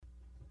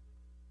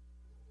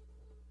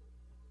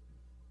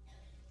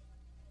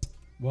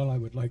Well, I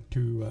would like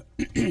to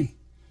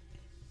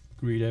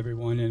greet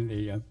everyone in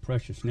the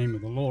precious name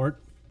of the Lord.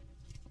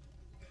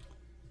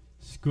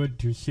 It's good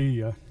to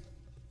see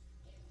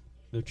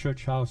the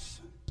church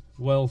house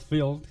well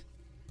filled,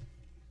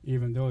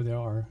 even though there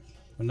are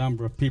a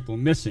number of people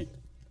missing.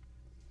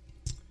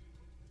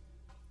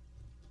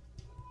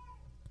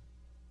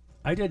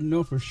 I didn't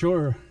know for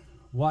sure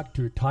what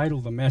to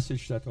title the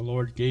message that the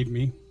Lord gave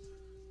me.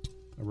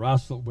 I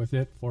wrestled with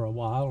it for a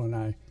while,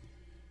 and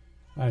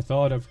I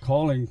thought of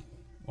calling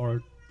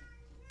or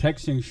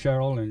texting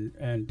Cheryl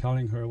and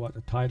telling her what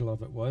the title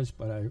of it was,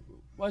 but I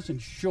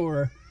wasn't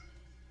sure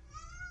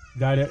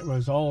that it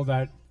was all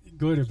that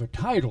good of a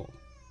title.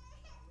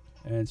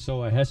 And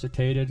so I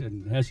hesitated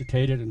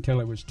until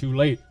it was too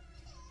late.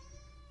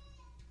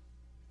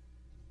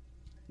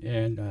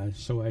 And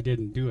so I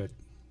didn't do it.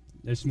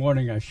 This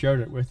morning I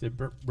shared it with the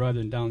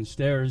brethren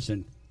downstairs,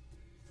 and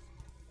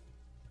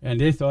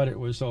they thought it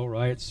was all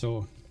right.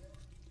 So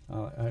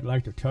I'd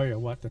like to tell you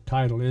what the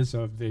title is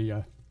of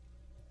the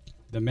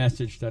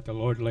message that the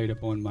Lord laid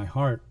upon my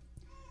heart.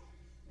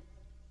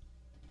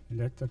 And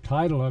that the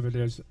title of it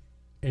is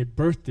A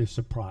Birthday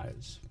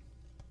Surprise.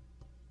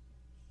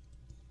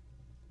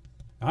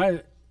 I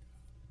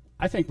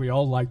think we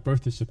all like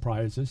birthday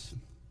surprises.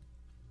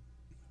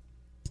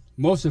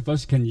 Most of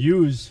us can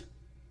use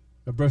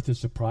a birthday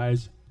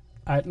surprise.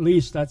 At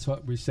least that's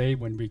what we say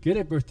when we get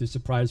a birthday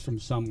surprise from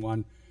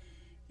someone.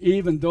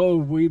 Even though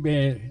we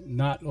may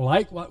not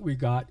like what we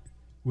got,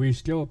 we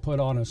still put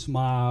on a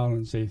smile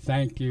and say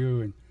thank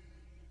you, and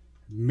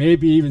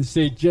maybe even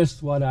say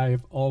just what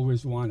I've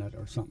always wanted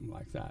or something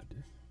like that,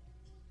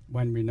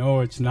 when we know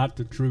it's not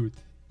the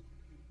truth.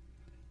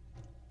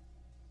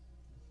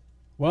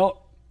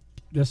 Well,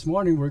 this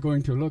morning we're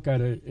going to look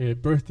at a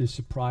birthday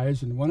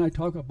surprise, and when I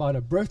talk about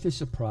a birthday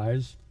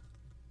surprise,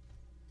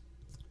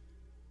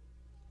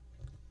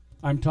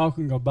 I'm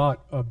talking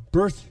about a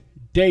birth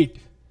date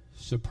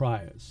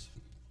surprise.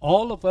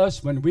 All of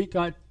us, when we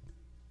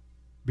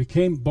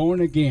became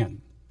born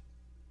again,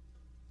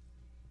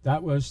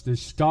 that was the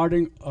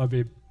starting of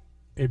a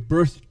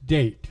birth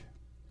date.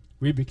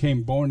 We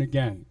became born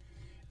again.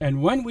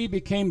 And when we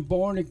became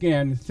born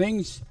again,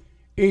 things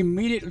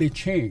immediately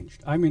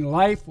changed. I mean,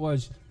 life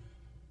was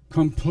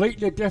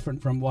completely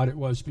different from what it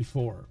was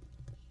before.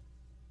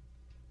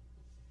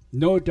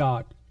 No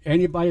doubt,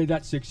 anybody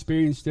that's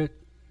experienced it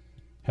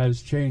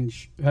has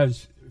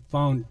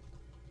found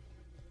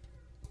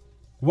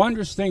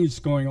wondrous things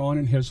going on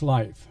in his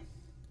life.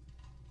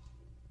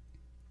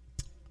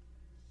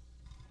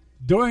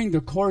 During the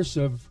course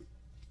of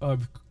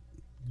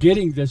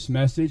getting this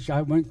message,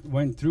 I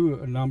went through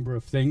a number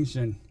of things,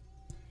 and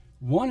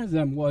one of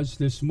them was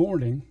this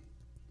morning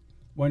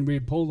when we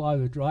pulled out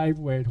of the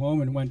driveway at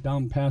home and went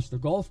down past the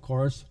golf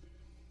course.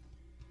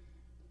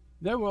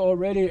 There were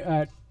already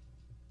at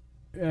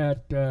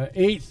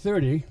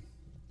 8:30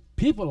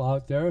 people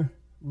out there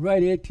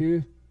ready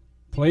to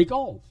play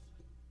golf.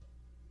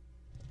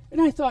 And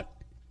I thought,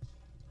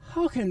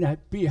 how can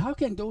that be? How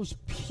can those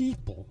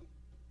people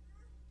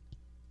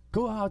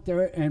go out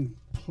there and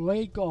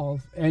play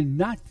golf and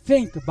not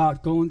think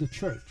about going to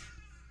church?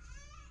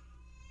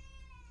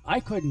 I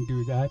couldn't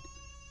do that.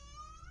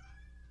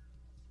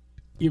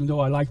 Even though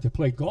I like to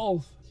play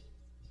golf,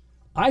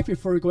 I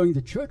prefer going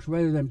to church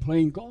rather than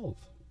playing golf.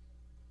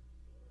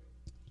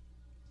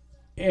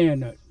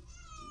 And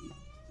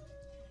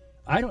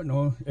I don't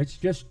know, it's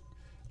just,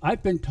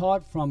 I've been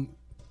taught from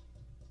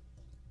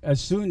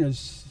soon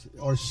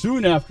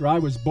after I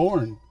was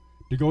born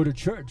to go to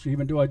church,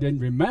 even though I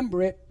didn't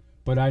remember it,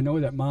 but I know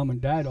that Mom and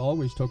Dad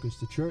always took us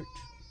to church.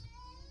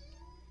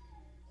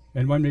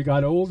 And when we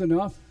got old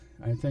enough,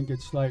 I think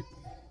it's like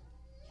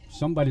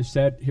somebody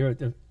said here at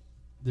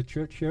the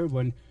church here,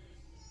 when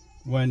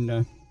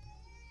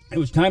it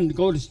was time to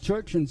go to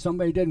church and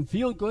somebody didn't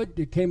feel good,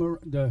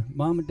 the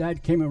Mom and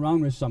Dad came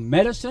around with some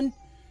medicine,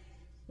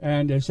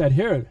 and they said,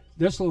 here,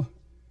 this'll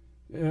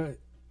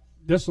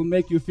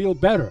make you feel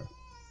better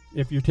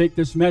if you take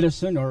this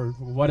medicine or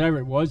whatever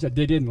it was that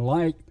they didn't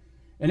like.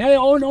 And then,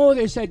 oh no,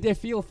 they said they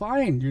feel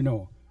fine, you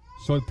know.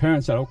 So the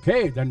parents said,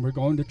 okay, then we're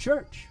going to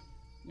church.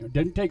 It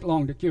didn't take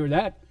long to cure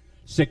that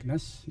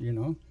sickness, you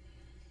know.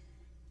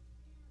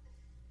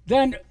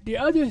 Then the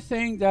other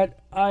thing that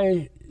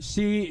I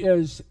see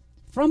is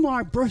from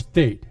our birth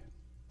date.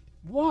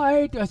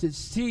 Why does it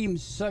seem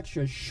such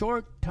a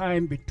short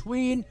time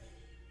between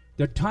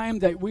the time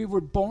that we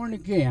were born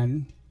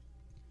again,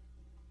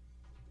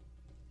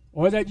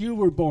 or that you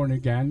were born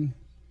again,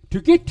 to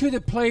get to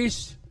the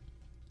place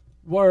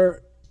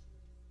where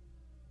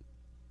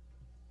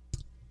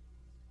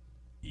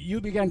you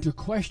began to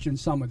question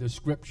some of the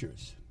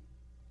scriptures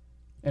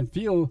and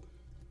feel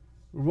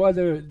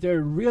whether they're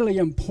really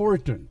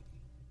important?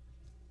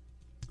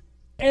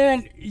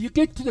 And you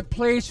get to the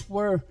place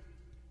where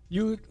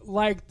you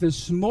like the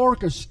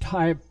smorgasbord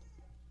type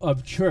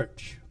of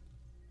church.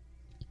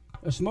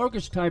 A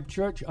smorgasbord type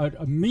church,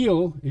 a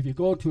meal, if you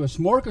go to a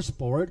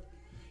smorgasbord,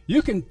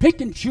 you can pick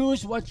and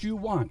choose what you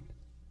want.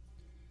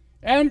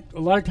 And a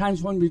lot of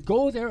times when we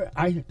go there,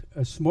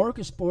 a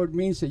smorgasbord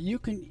means that you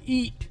can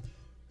eat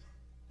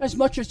as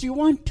much as you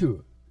want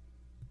to.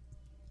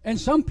 And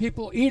some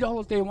people eat all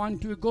that they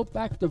want to, go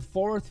back the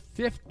fourth,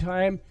 fifth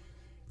time,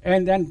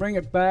 and then bring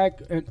it back,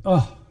 and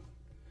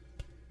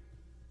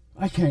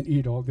I can't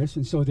eat all this.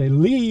 And so they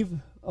leave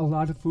a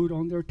lot of food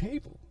on their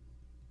table,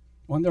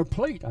 on their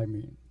plate, I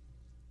mean.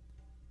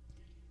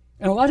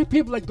 And a lot of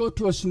people that go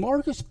to a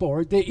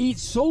smorgasbord, they eat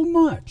so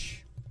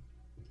much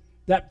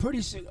that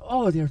pretty soon,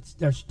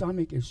 their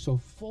stomach is so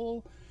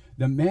full.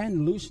 The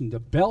men loosen the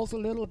belt a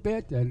little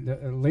bit, and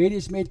the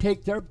ladies may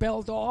take their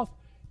belt off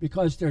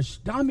because their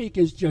stomach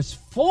is just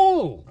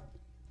full.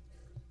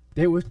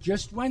 They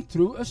just went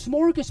through a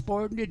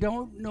smorgasbord and they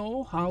don't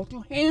know how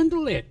to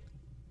handle it.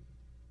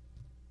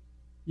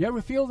 You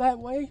ever feel that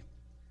way?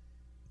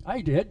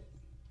 I did.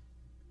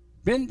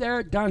 Been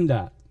there, done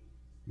that,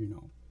 you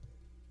know.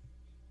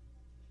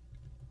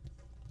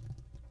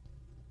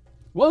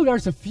 Well,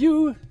 there's a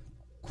few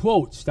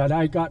quotes that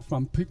I got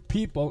from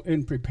people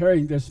in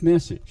preparing this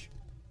message.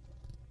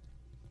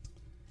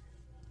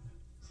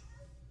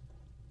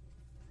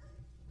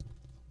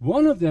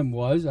 One of them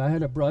was, I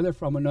had a brother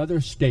from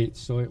another state,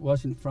 so it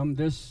wasn't from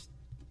this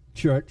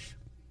church,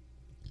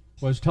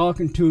 was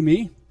talking to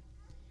me,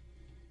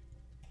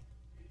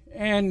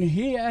 and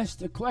he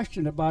asked a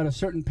question about a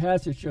certain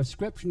passage of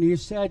Scripture, and he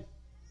said,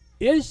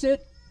 is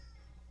it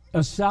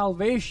a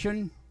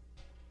salvation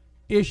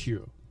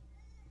issue?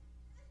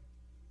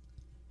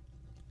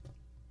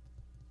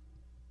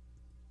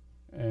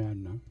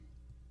 And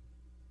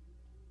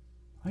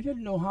I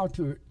didn't know how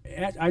to,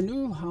 I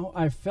knew how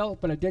I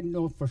felt, but I didn't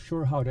know for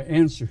sure how to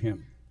answer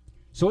him.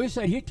 So he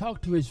said he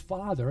talked to his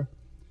father,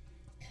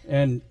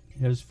 and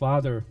his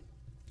father,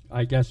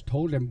 I guess,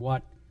 told him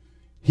what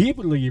he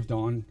believed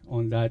on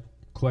that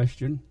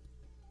question.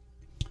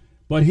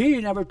 But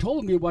he never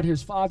told me what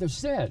his father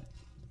said.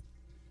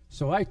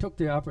 So I took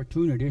the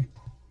opportunity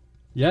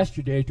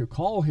yesterday to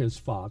call his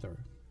father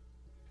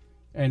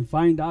and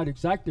find out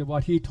exactly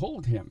what he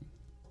told him.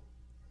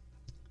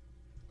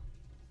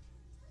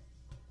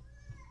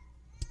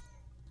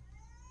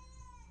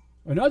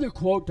 Another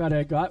quote that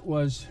I got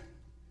was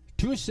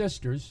two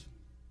sisters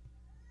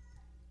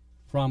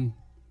from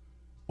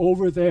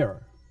over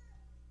there.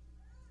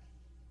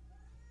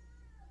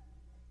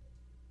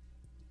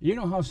 You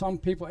know how some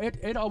people,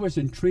 it always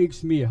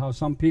intrigues me how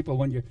some people,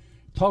 when you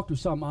talk to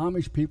some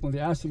Amish people and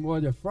they ask them where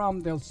they're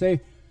from, they'll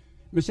say,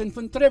 "Vi sind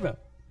från Treve."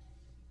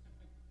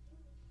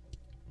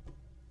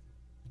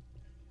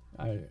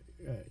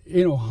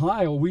 In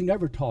Ohio, we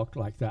never talked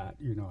like that,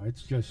 you know,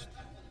 it's just...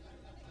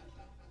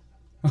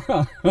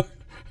 I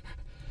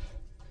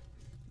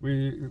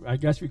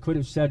guess we could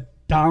have said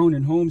down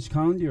in Holmes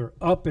County or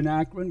up in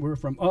Akron. We're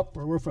from up,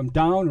 or we're from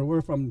down, or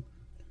we're from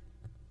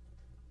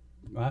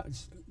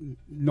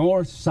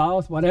north,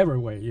 south, whatever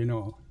way, you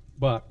know.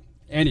 But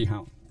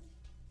anyhow,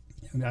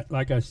 and that,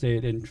 like I say,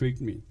 it intrigued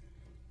me.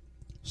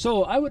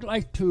 So I would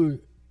like to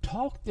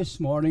talk this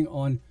morning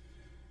on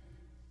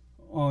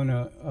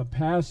a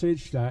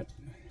passage that,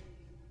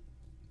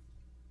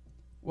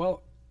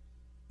 well,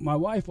 my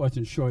wife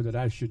wasn't sure that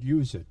I should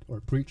use it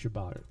or preach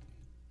about it,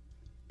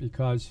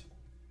 because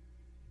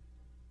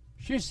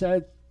she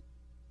said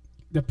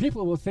the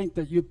people will think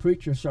that you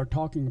preachers are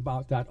talking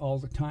about that all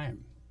the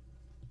time.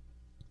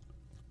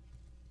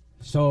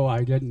 So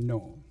I didn't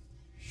know,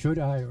 should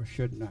I or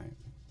shouldn't I?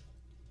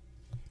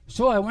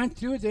 So I went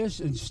through this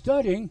and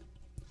studying.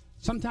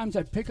 Sometimes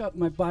I'd pick up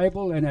my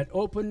Bible and I'd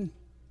open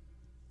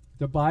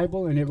the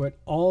Bible and it would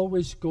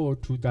always go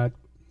to that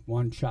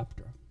one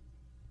chapter.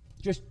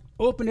 Just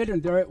open it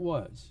and there it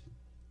was.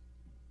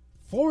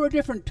 4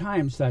 different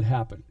times that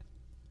happened.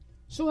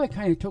 So I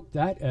kind of took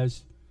that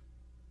as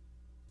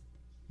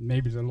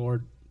maybe the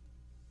Lord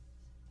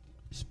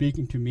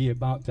speaking to me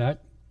about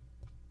that.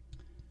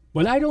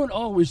 But I don't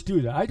always do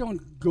that. I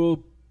don't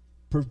go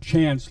per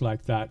chance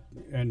like that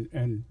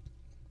and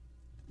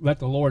let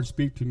the Lord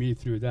speak to me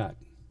through that.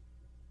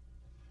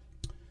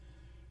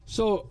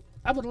 So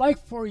I would like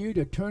for you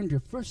to turn to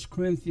 1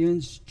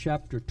 Corinthians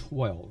chapter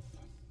 12.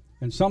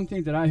 And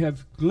something that I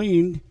have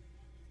gleaned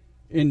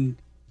in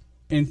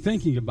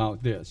thinking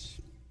about this.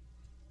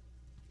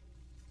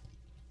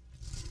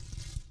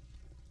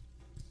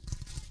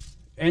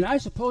 And I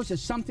suppose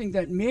it's something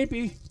that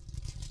maybe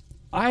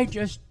I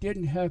just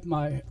didn't have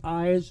my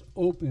eyes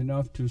open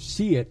enough to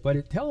see it, but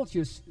it tells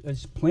you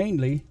as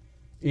plainly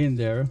in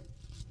there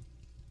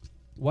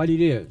what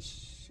it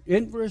is.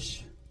 In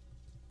verse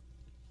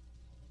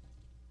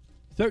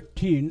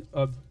 13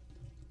 of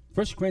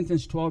 1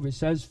 Corinthians 12, it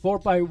says, "For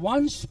by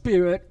one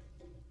Spirit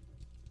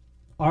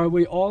are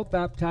we all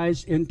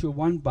baptized into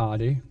one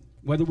body,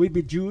 whether we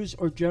be Jews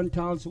or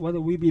Gentiles,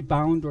 whether we be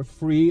bound or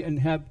free, and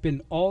have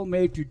been all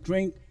made to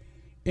drink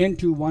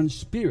into one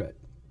Spirit.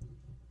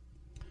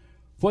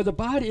 For the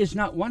body is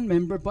not one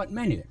member, but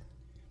many.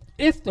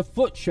 If the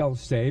foot shall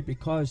say,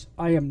 because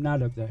I am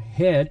not of the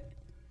hand,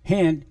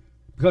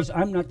 because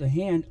I'm not the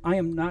hand, I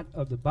am not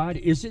of the body,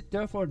 is it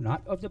therefore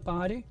not of the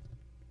body?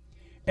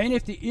 And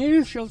if the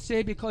ear shall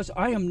say, because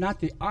I am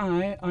not the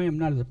eye, I am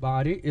not of the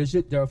body, is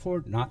it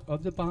therefore not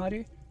of the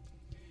body?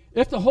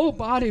 If the whole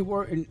body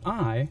were an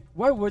eye,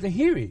 where were the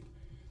hearing?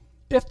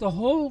 If the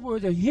whole were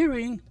the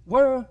hearing,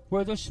 where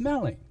were the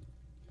smelling?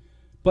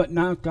 But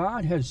now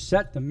God has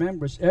set the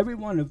members, every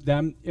one of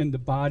them, in the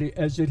body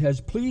as it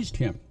has pleased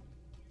him.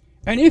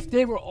 And if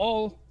they were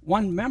all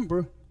one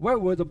member, where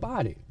were the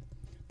body?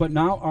 But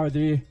now are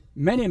there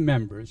many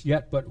members,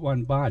 yet but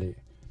one body.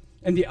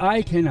 And the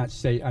eye cannot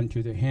say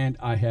unto the hand,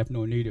 I have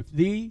no need of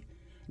thee,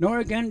 nor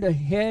again the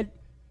head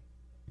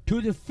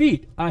to the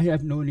feet, I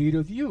have no need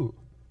of you.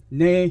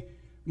 Nay,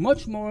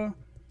 much more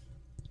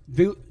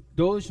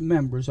those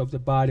members of the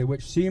body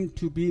which seem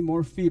to be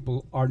more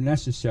feeble are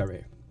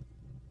necessary.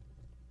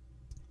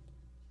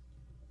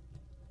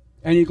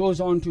 And he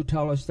goes on to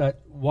tell us that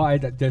why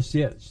that this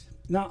is.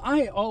 Now,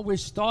 I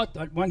always thought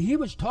that when he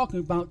was talking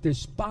about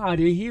this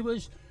body, he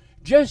was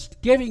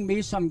just giving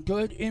me some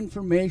good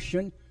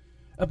information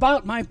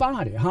about my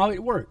body, how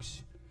it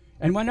works.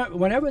 And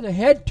whenever the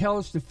head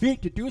tells the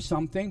feet to do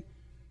something,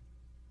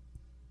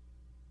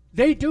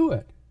 they do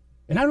it.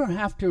 And I don't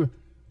have to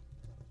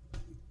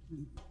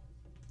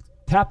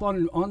tap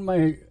on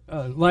my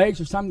legs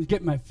or something to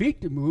get my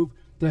feet to move.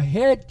 The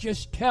head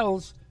just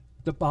tells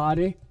the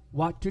body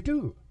what to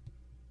do.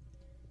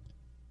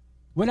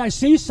 When I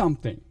see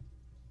something,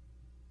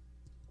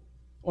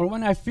 or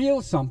when I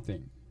feel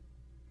something,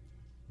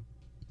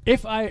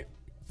 if I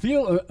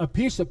feel a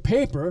piece of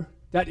paper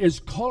that is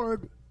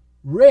colored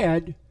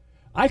red,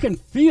 I can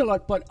feel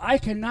it, but I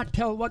cannot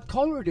tell what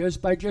color it is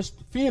by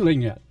just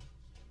feeling it.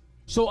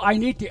 So I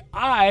need the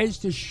eyes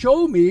to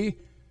show me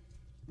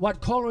what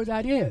color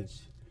that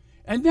is.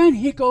 And then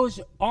he goes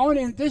on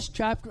in this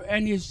chapter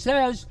and he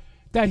says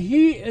that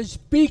he is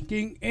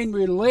speaking in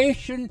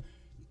relation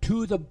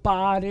to the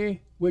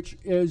body, which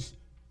is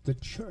the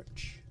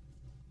church.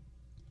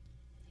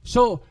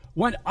 So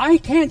when I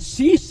can't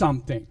see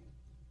something,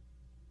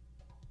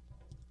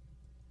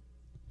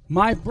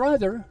 my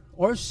brother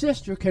or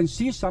sister can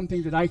see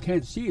something that I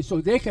can't see,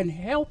 so they can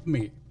help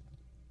me.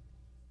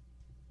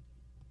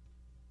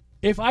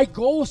 If I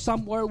go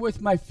somewhere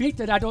with my feet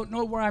that I don't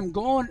know where I'm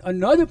going,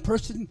 another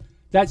person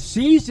that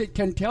sees it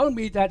can tell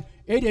me that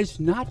it is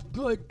not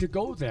good to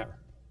go there.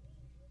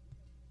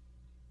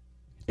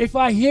 If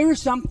I hear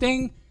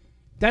something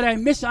that I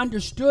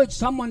misunderstood,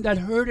 someone that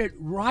heard it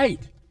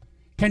right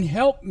can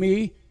help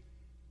me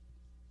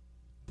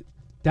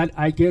that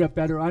I get a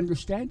better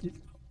understanding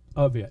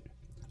of it.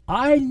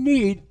 I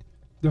need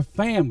the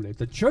family,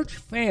 the church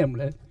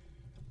family,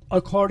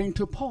 according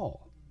to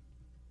Paul.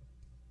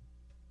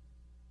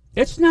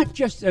 It's not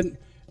just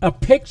a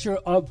picture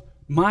of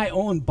my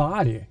own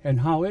body and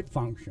how it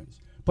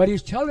functions, but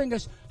he's telling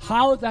us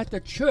how that the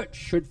church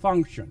should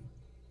function,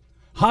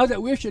 how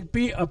that we should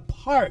be a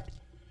part,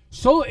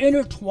 so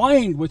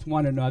intertwined with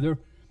one another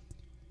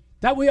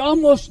that we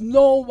almost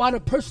know what a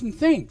person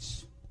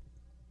thinks,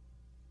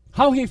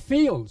 how he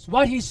feels,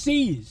 what he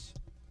sees.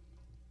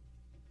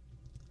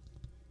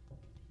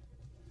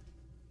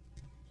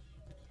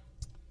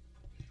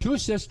 Two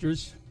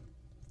sisters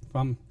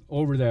from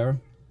over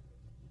there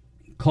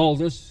called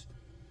us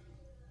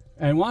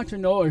and want to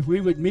know if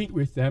we would meet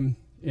with them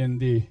in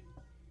the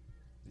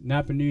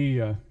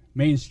Napanee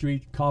Main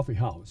Street Coffee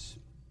House.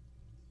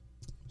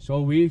 So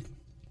we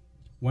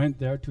went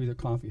there to the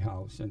coffee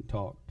house and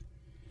talked.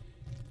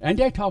 And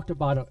they talked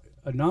about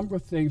a number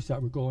of things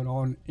that were going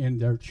on in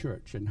their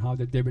church and how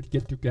that they would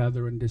get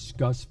together and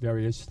discuss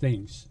various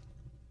things.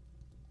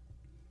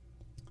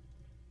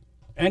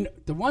 And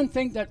the one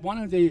thing that one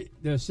of the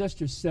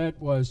sisters said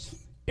was,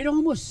 it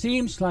almost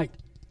seems like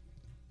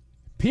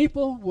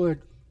people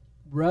would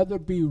rather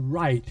be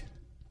right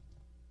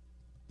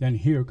than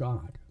hear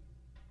God.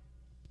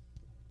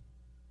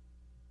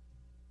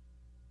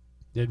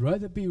 They'd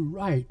rather be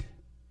right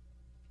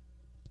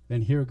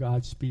than hear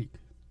God speak.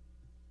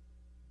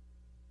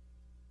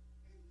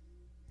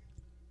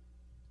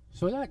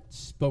 So that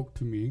spoke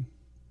to me.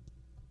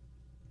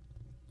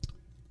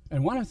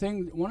 And one of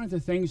the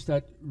things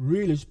that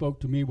really spoke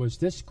to me was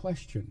this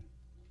question.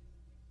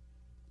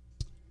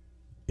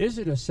 Is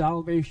it a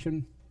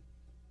salvation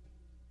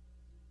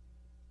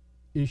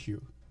issue?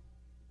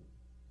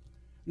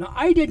 Now,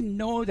 I didn't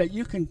know that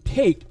you can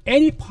take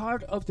any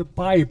part of the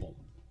Bible,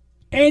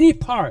 any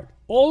part,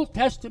 Old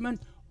Testament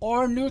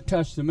or New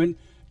Testament,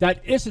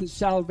 that isn't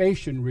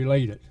salvation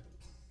related.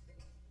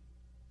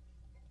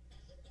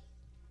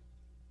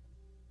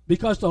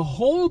 Because the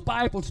whole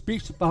Bible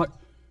speaks about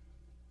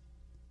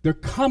the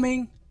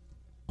coming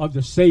of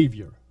the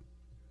Savior.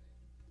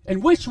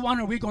 And which one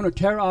are we going to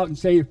tear out and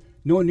say,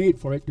 no need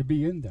for it to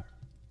be in there?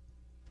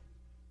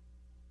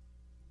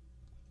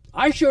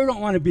 I sure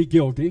don't want to be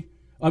guilty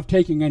of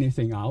taking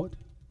anything out,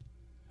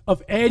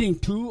 of adding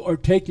to or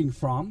taking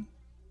from.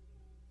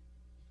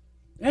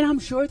 And I'm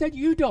sure that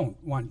you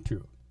don't want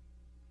to.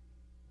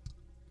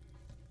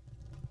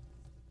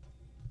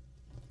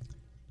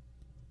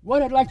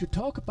 What I'd like to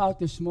talk about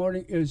this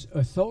morning is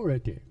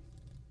authority.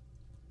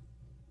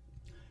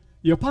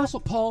 The Apostle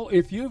Paul,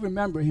 if you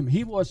remember him,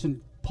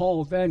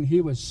 Paul then,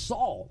 he was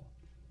Saul.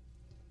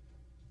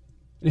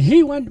 And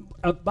he went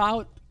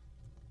about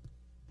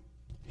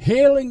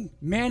hailing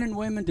men and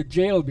women to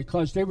jail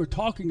because they were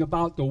talking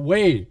about the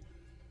way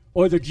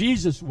or the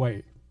Jesus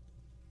way.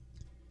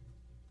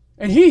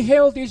 And he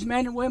hailed these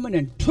men and women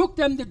and took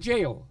them to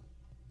jail.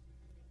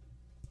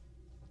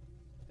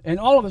 And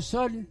all of a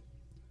sudden,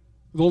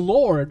 the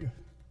Lord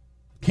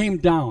came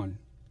down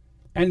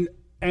and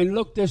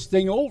looked this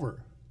thing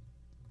over.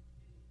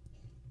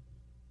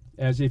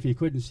 As if he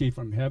couldn't see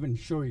from heaven.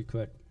 Sure he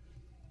could.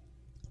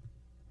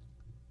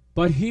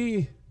 But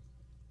he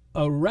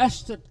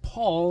arrested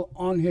Paul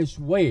on his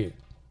way,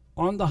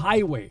 on the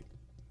highway,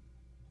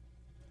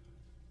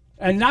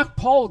 and knocked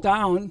Paul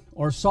down,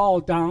 or Saul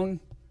down.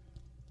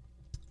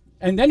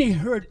 And then he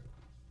heard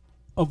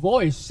a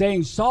voice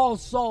saying, Saul,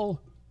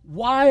 Saul,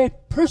 why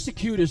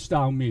persecutest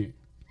thou me?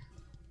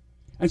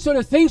 And so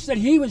the things that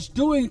he was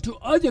doing to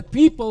other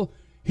people,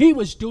 he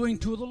was doing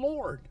to the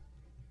Lord.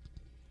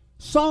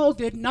 Saul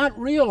did not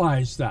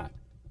realize that.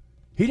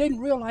 He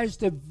didn't realize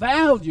the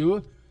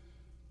value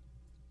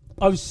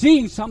of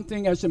seeing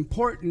something as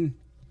important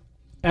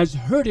as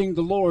hurting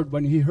the Lord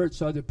when he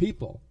hurts other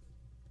people.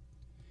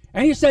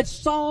 And he said,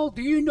 Saul,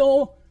 do you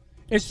know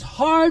it's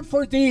hard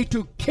for thee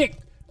to kick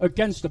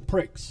against the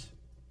pricks?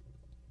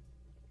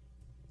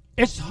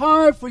 It's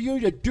hard for you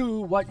to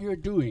do what you're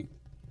doing.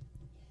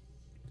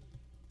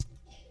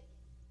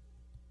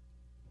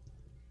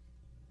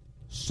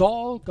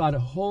 Saul got a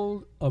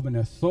hold of an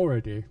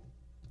authority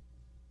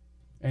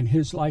and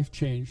his life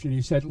changed. And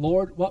he said,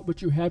 Lord, what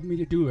would you have me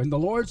to do? And the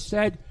Lord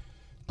said,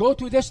 go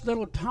to this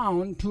little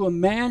town to a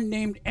man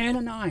named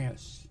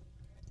Ananias,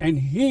 and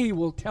he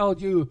will tell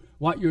you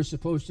what you're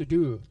supposed to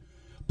do.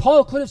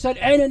 Paul could have said,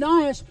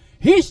 Ananias,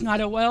 he's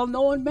not a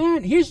well-known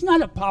man. He's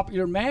not a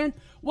popular man.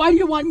 Why do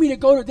you want me to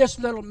go to this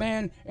little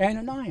man,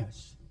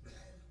 Ananias?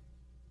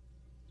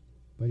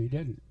 But he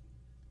didn't.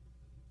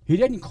 He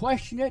didn't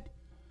question it.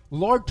 The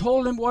Lord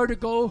told him where to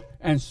go,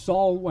 and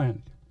Saul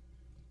went.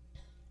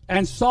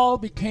 And Saul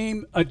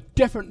became a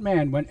different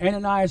man when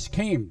Ananias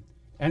came.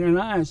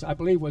 Ananias, I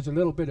believe, was a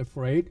little bit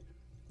afraid,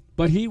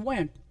 but he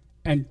went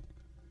and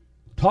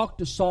talked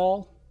to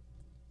Saul,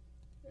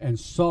 and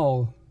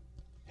Saul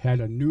had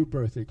a new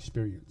birth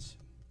experience.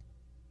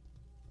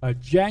 A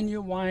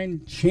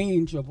genuine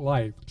change of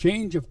life,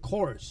 change of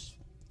course.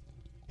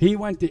 He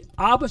went the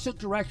opposite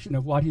direction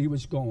of what he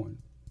was going.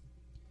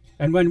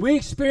 And when we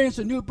experience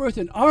a new birth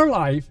in our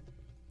life,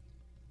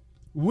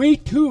 we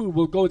too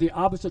will go the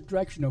opposite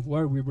direction of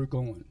where we were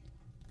going.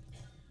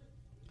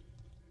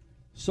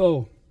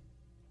 So,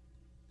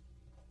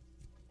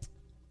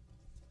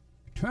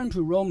 turn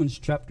to Romans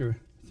chapter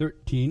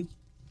 13.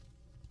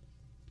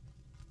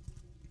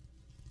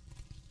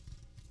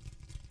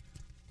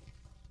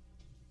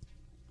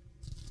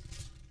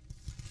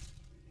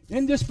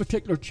 In this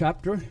particular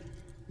chapter,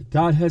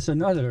 God has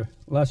another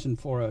lesson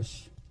for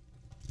us.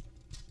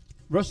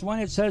 Verse 1,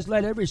 it says,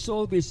 let every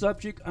soul be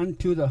subject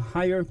unto the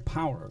higher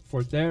power,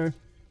 for there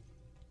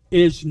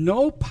is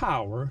no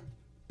power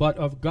but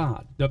of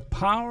God. The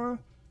powers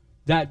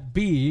that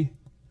be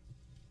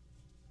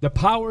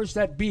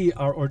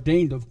are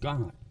ordained of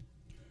God.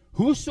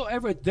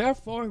 Whosoever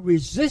therefore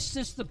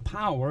resisteth the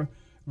power,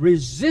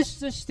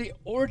 resisteth the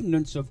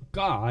ordinance of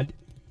God,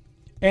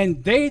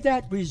 and they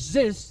that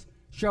resist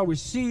shall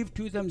receive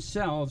to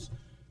themselves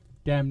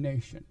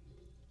damnation.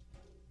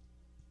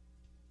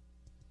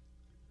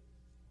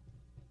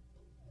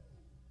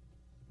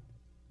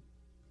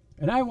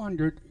 And I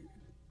wondered,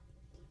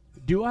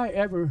 do I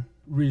ever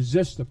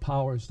resist the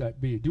powers that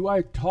be? Do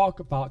I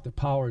talk about the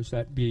powers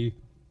that be?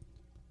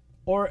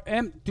 Or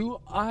do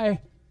I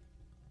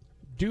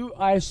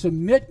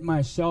submit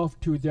myself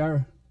to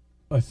their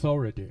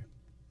authority?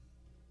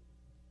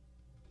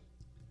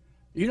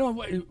 You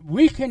know,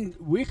 we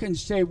can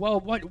say,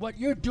 well, what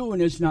you're doing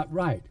is not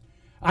right.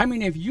 I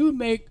mean, if you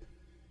make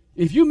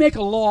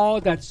a law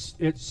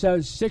it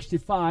says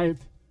 65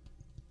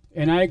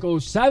 and I go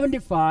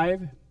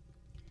 75,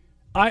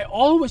 I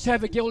always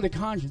have a guilty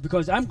conscience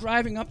because I'm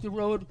driving up the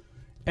road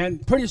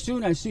and pretty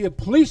soon I see a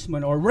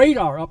policeman or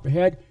radar up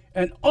ahead,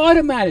 and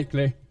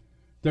automatically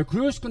the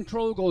cruise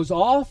control goes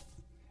off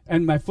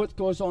and my foot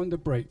goes on the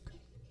brake.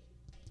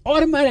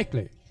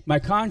 Automatically, my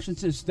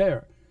conscience is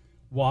there.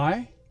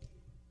 Why?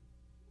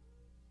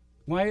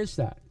 Why is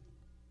that?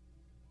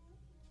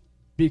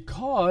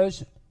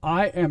 Because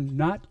I am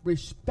not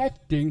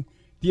respecting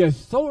the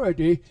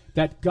authority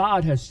that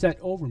God has set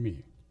over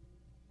me.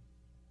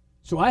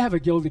 So I have a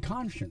guilty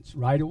conscience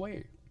right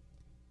away.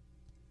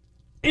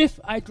 If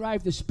I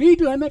drive the speed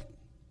limit,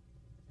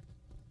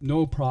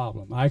 no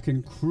problem. I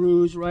can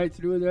cruise right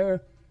through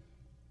there,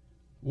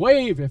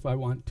 wave if I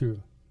want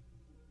to.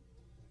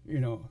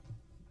 You know,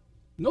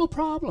 no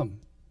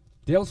problem.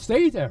 They'll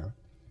stay there.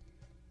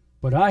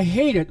 But I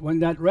hate it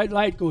when that red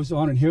light goes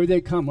on and here they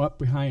come up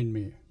behind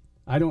me.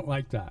 I don't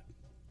like that.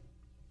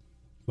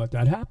 But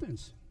that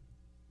happens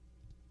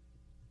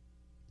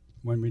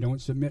when we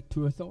don't submit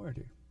to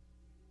authority.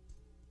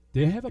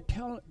 They have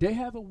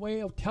a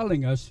way of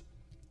telling us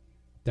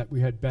that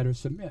we had better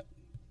submit.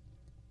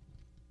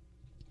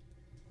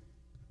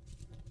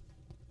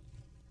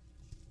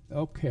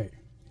 Okay.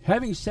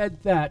 Having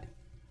said that,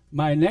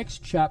 my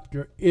next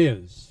chapter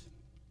is,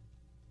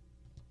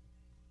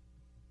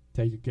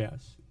 take a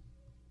guess.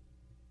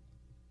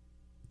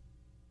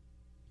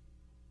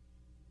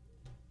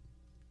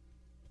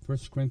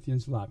 First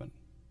Corinthians 11.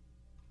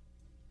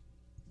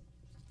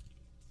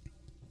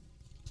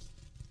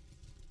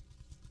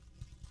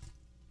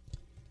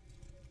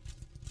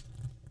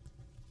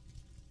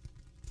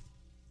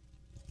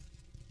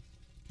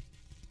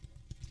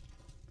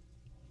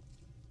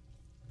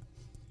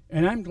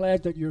 And I'm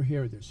glad that you're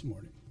here this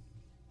morning.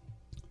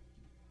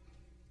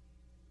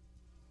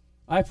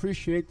 I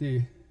appreciate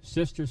the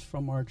sisters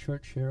from our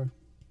church here.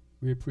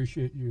 We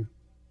appreciate you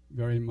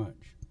very much.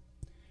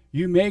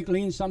 You may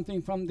glean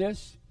something from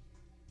this,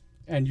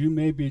 and you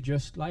may be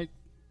just like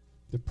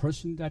the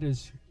person that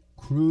is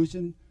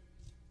cruising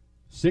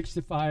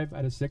 65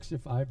 at a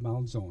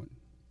 65-mile zone.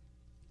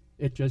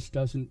 It just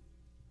doesn't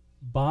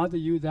bother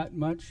you that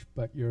much,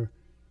 but you're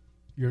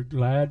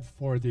glad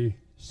for the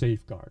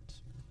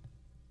safeguards.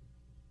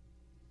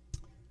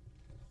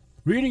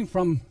 Reading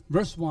from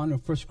verse 1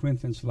 of 1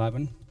 Corinthians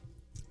 11,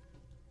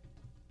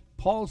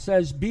 Paul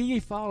says, "Be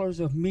ye followers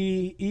of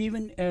me,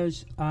 even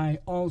as I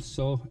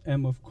also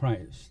am of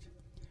Christ.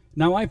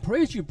 Now I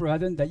praise you,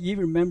 brethren, that ye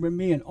remember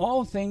me in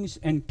all things,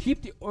 and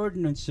keep the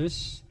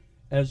ordinances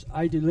as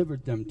I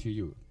delivered them to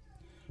you.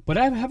 But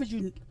I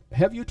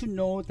have you to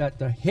know that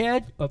the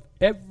head of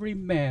every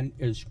man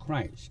is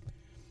Christ,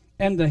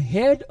 and the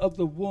head of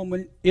the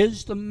woman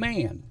is the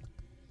man,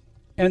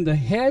 and the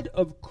head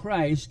of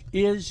Christ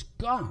is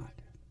God."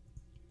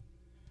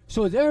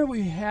 So there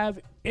we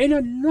have, in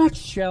a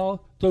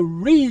nutshell, the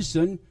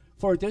reason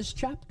for this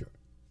chapter.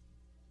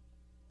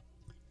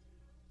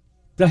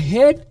 The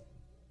head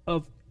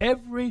of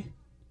every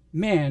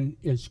man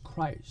is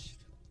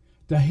Christ.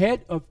 The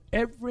head of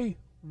every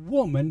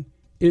woman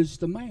is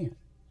the man.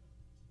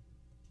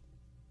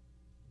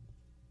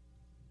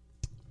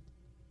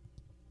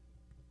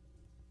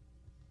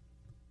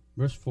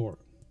 Verse 4.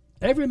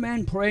 Every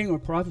man praying or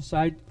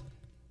prophesying,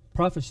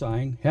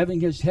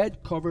 having his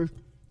head covered,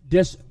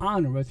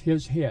 dishonoreth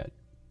his head,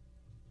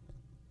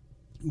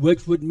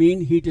 which would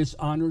mean he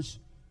dishonors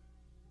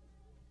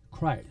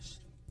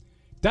Christ.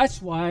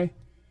 That's why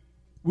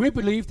we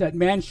believe that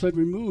man should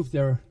remove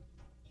their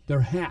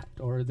hat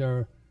or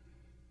their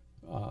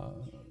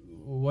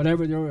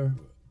whatever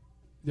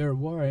they're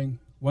wearing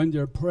when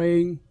they're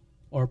praying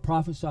or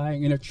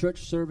prophesying in a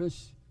church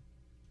service.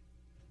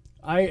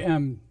 I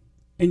am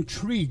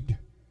intrigued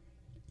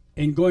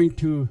in going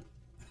to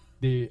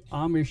the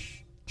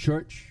Amish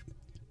church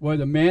where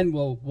the man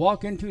will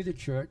walk into the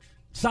church.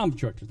 Some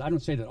churches, I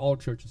don't say that all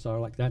churches are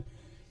like that,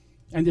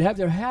 and they have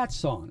their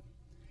hats on.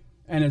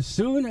 And as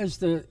soon as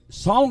the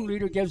song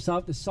leader gives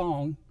out the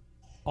song,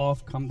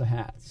 off come the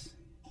hats.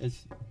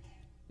 It's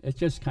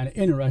just kind of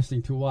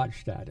interesting to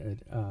watch that,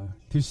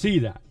 to see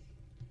that.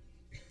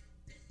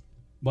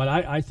 But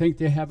I think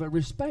they have a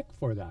respect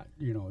for that,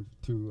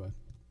 to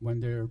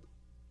when they're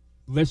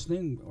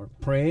listening or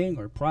praying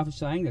or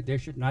prophesying, that they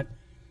should not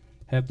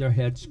have their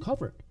heads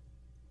covered.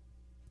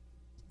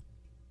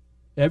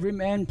 Every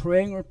man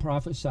praying or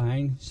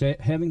prophesying,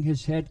 having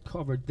his head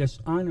covered,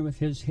 dishonoreth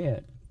his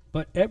head.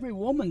 But every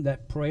woman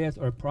that prayeth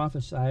or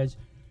prophesies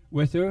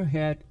with her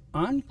head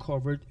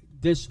uncovered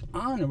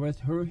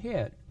dishonoreth her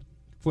head.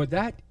 For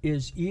that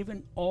is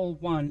even all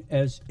one,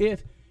 as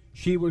if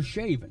she were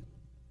shaven.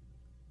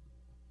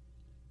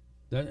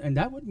 And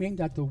that would mean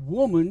that the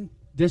woman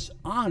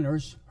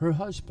dishonors her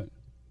husband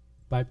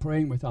by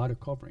praying without a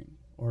covering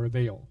or a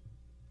veil.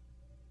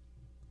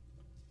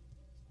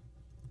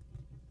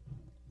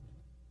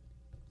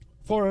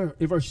 For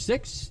verse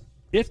 6,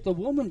 if the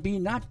woman be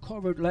not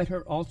covered, let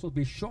her also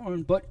be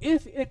shorn. But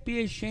if it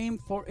be a shame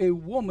for a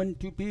woman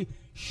to be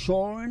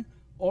shorn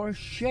or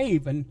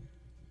shaven,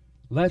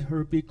 let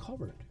her be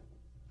covered.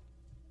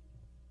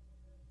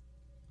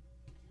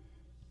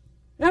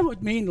 That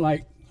would mean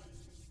like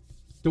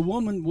the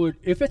woman would,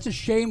 if it's a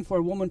shame for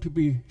a woman to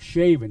be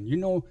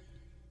shaven,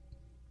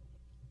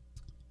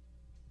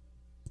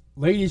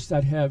 ladies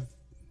that have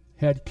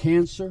had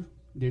cancer,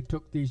 they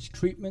took these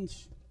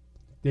treatments,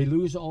 they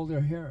lose all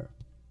their hair.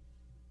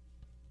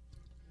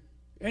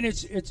 And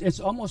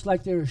it's almost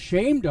like they're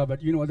ashamed of it,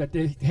 that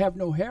they have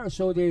no hair,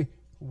 so they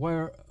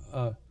wear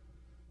a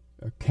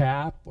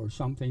cap or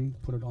something,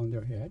 put it on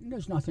their head. And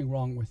there's nothing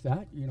wrong with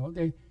that.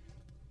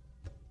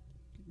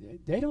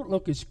 They don't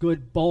look as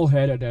good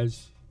bald-headed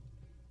as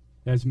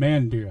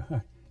men do.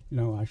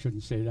 No, I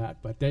shouldn't say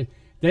that, but they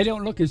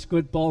don't look as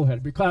good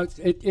bald-headed because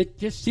it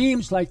just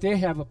seems like they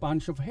have a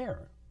bunch of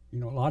hair, a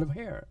lot of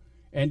hair.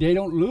 And they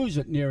don't lose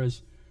it near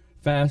as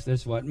fast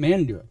as what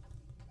men do.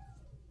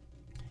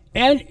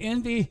 And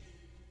in the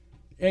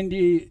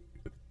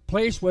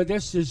place where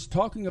this is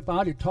talking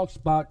about, it talks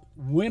about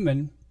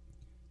women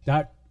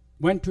that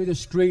went to the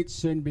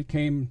streets and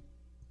became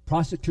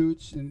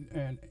prostitutes,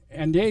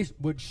 and they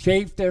would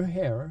shave their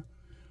hair,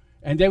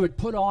 and they would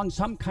put on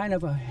some kind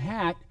of a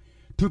hat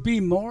to be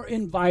more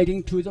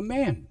inviting to the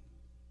men.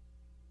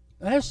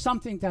 That's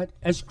something that,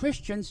 as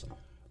Christians,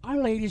 our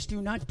ladies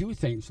do not do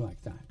things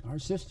like that. Our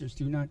sisters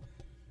do not,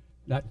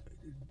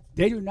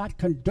 they do not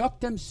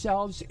conduct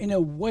themselves in a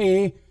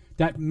way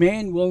that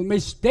men will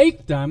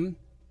mistake them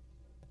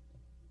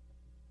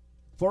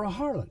for a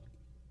harlot.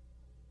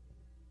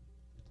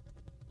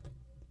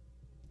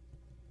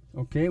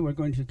 Okay, we're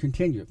going to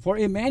continue. For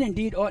a man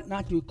indeed ought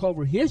not to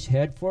cover his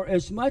head, for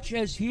as much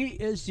as he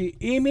is the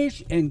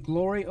image and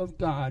glory of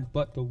God,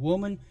 but the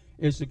woman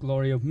is the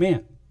glory of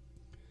man.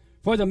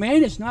 For the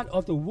man is not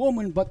of the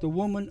woman, but the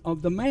woman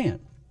of the man.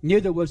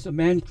 Neither was the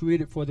man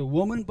created for the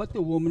woman, but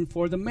the woman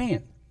for the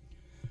man.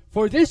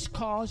 For this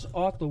cause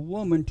ought the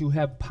woman to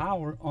have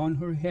power on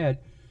her head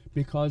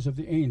because of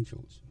the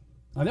angels.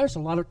 Now there's a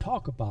lot of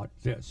talk about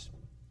this,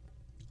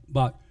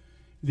 but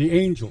the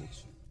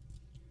angels.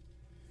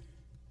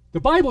 The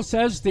Bible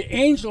says, the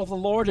angel of the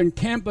Lord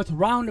encampeth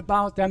round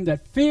about them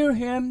that fear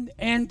him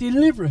and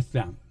delivereth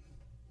them.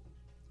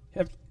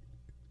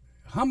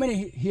 How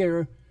many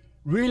here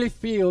really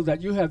feel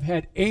that you have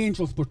had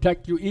angels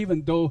protect you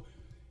even though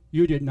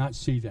you did not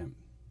see them?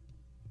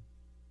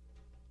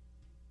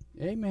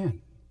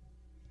 Amen.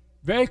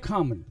 Very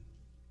common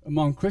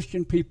among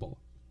Christian people.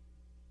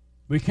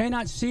 We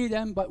cannot see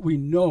them, but we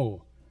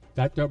know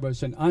that there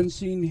was an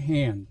unseen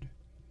hand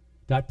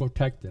that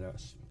protected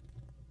us.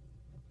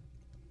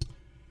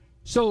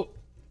 So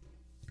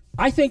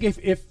I think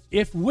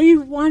if we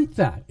want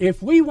that,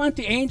 if we want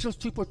the angels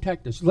to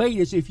protect us,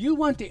 ladies, if you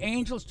want the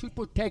angels to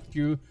protect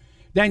you,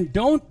 then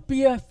don't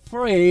be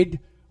afraid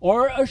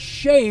or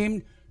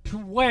ashamed to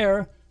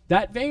wear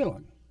that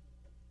veiling.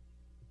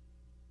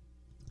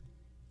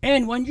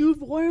 And when you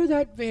wear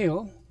that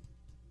veil,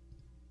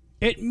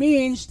 it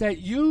means that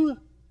you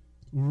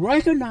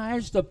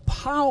recognize the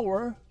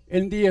power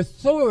and the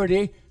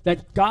authority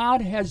that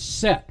God has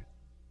set.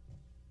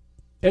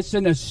 It's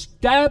an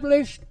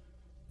established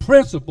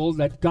principle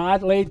that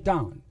God laid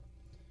down.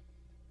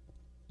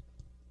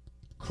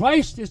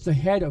 Christ is the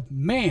head of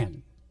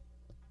man.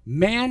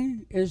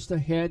 Man is the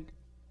head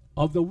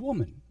of the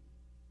woman.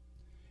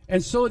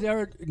 And so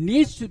there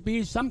needs to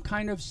be some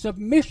kind of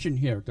submission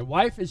here. The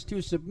wife is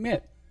to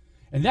submit.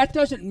 And that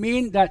doesn't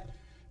mean that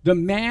the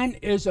man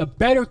is a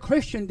better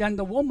Christian than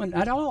the woman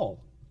at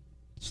all.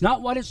 It's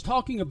not what it's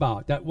talking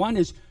about, that one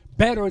is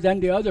better than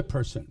the other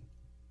person.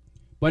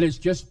 But it's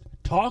just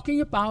talking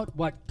about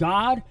what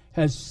God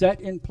has set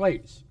in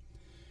place.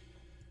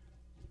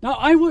 Now,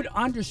 I would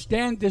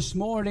understand this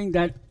morning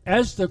that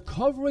as the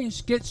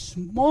coverings get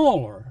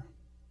smaller,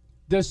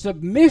 the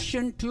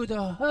submission to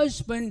the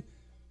husband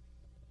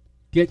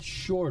gets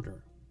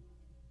shorter.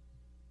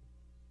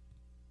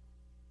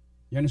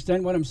 You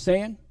understand what I'm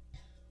saying?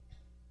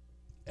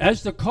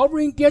 As the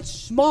covering gets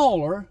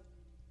smaller,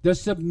 the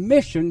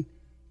submission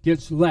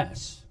gets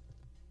less.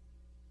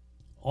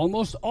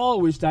 Almost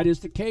always that is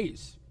the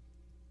case.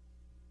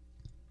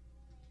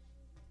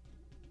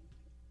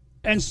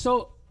 And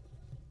so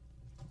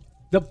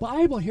the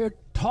Bible here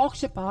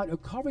talks about a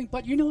covering,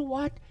 but you know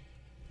what?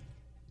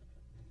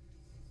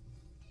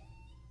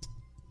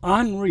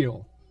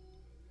 Unreal.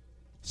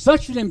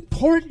 Such an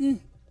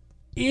important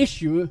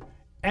issue,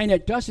 and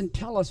it doesn't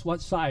tell us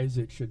what size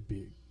it should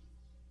be.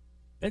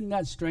 Isn't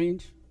that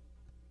strange?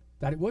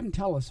 That it wouldn't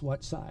tell us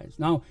what size.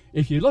 Now,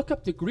 if you look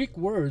up the Greek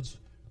words,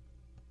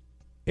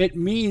 it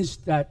means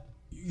that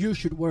you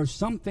should wear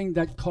something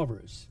that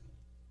covers.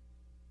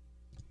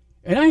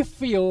 And I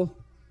feel,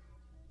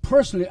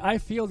 personally, I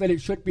feel that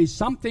it should be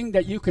something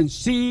that you can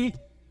see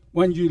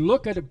when you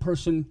look at a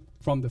person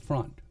from the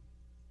front.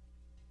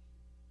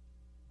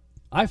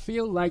 I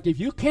feel like if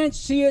you can't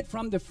see it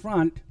from the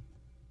front,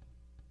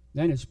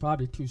 then it's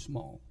probably too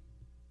small.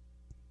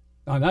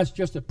 Now, that's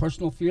just a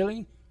personal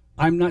feeling.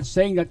 I'm not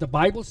saying that the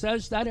Bible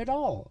says that at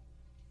all.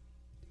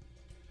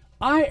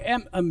 I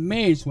am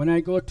amazed when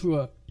I go to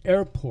an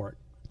airport,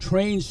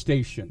 train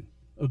station,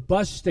 a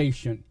bus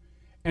station,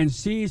 and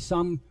see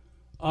some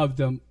of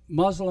the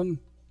Muslim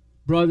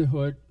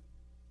Brotherhood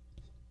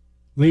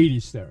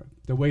ladies there,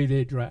 the way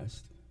they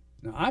dressed.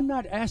 Now, I'm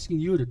not asking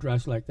you to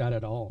dress like that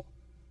at all.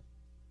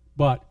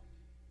 But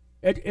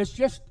it's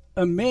just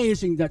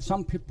amazing that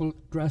some people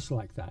dress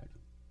like that.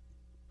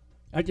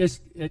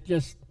 It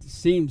just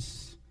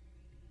seems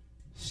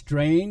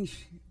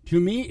strange. To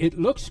me, it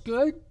looks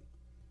good,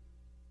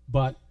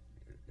 but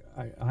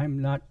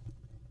I'm not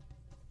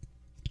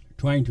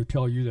trying to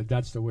tell you that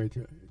that's the way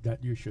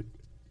that you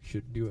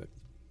should do it.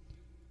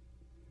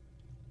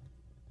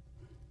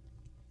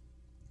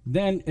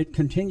 Then it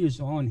continues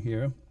on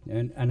here,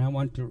 and I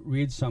want to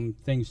read some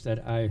things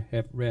that I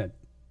have read.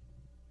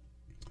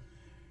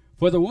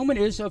 For the woman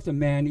is of the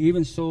man,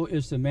 even so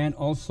is the man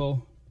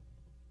also.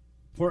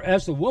 For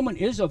as the woman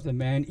is of the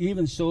man,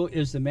 even so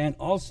is the man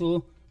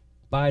also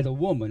by the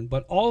woman,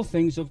 but all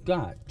things of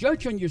God.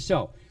 Judge on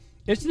yourself.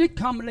 Isn't it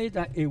commonly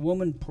that a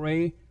woman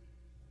pray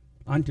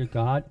unto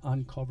God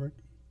uncovered?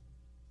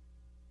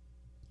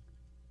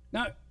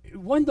 Now,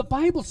 when the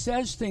Bible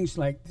says things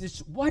like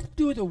this, what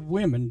do the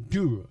women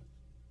do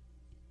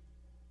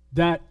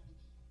that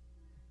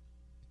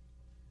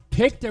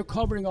take their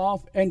covering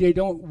off and they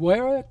don't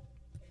wear it?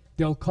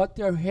 They'll cut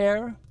their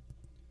hair,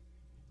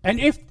 And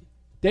if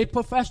they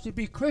profess to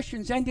be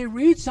Christians and they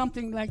read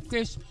something like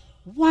this,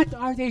 what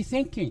are they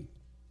thinking?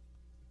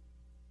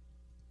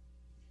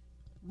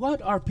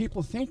 What are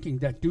people thinking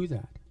that do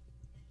that?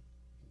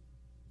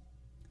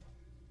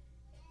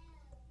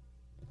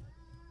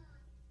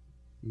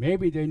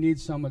 Maybe they need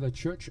some of the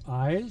church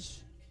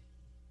eyes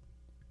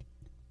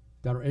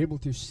that are able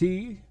to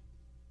see.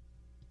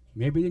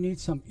 Maybe they need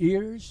some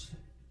ears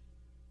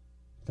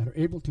that are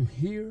able to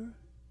hear,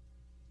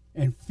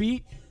 and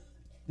feet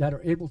that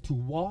are able to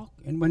walk.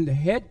 And when the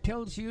head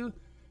tells you,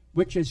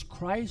 which is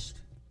Christ,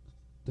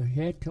 the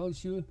head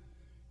tells you,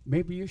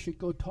 maybe you should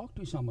go talk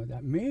to some of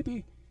that.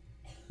 Maybe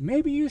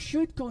you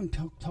should go and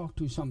talk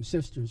to some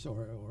sisters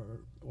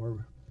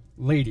or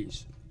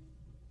ladies.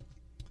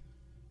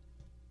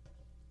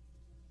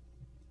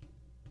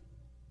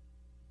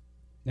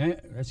 Now,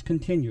 let's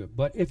continue.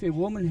 But if a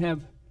woman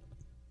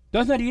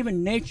does not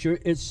even nature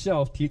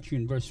itself teach you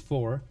in verse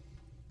 4,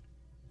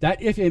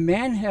 that if a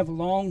man have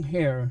long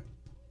hair,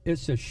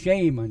 it's a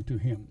shame unto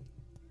him.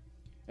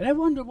 And I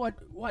wonder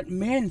what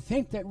men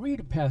think that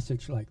read a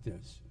passage like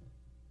this,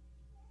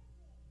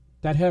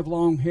 that have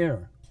long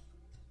hair.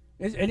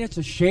 And it's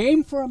a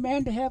shame for a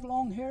man to have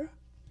long hair?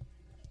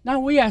 Now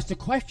we ask the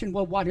question,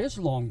 well, what is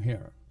long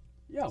hair?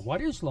 Yeah,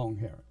 what is long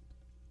hair?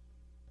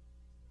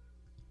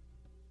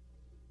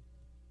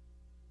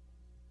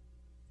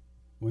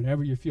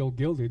 Whenever you feel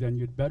guilty, then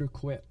you'd better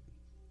quit.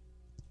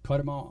 Cut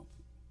them off.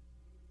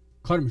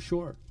 Cut them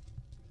short.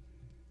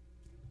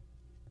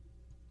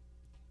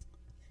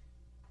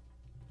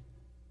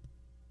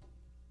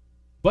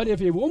 But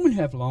if a woman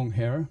have long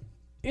hair,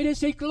 it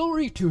is a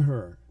glory to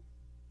her.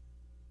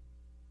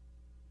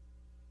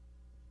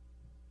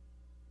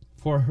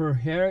 For her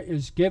hair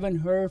is given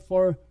her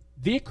for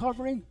the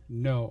covering?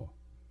 No.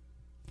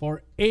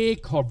 For a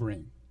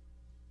covering.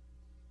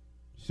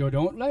 So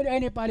don't let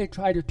anybody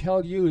try to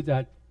tell you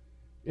that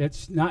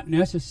it's not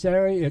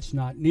necessary, it's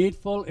not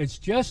needful. It's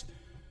just,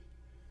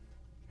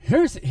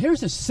 here's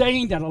a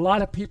saying that a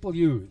lot of people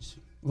use.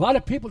 A lot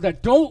of people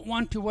that don't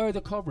want to wear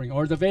the covering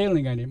or the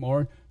veiling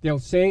anymore, they'll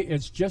say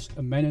it's just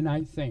a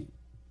Mennonite thing.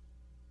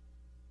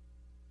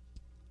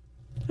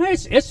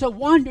 It's a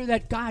wonder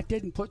that God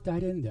didn't put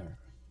that in there.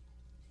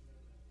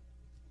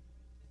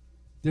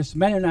 This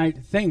Mennonite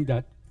thing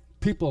that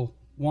people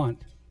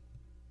want.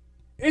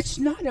 It's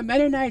not a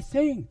Mennonite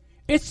thing.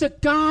 It's a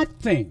God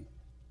thing.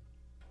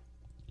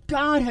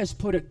 God has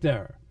put it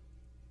there.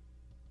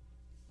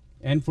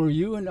 And for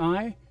you and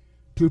I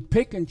to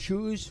pick and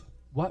choose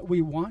what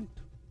we want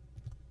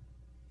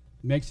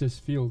makes us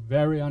feel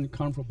very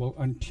uncomfortable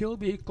until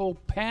we go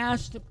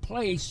past the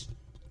place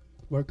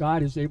where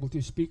God is able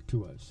to speak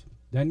to us.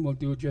 Then we'll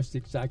do just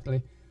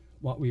exactly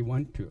what we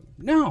want to.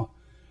 Now,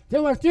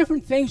 there are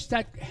different things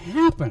that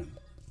happen.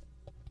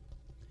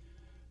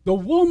 The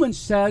woman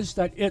says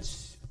that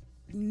it's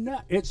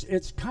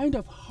kind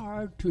of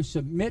hard to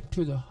submit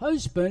to the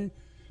husband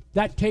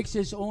that takes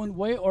his own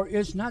way or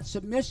is not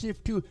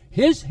submissive to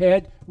his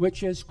head,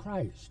 which is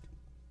Christ.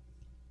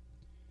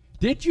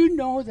 Did you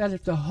know that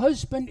if the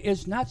husband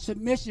is not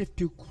submissive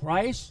to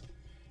Christ,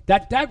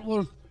 that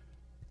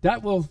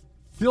will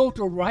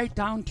filter right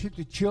down to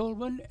the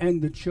children,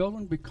 and the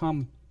children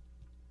become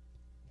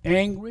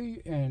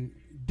angry and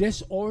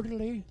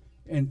disorderly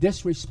and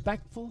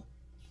disrespectful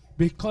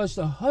because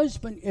the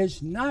husband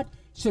is not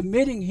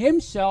submitting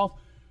himself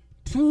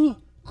to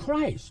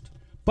Christ.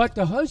 But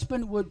the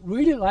husband would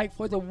really like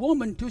for the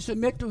woman to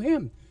submit to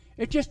him.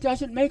 It just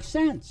doesn't make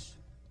sense.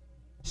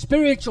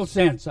 Spiritual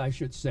sense, I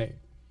should say.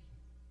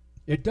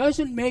 It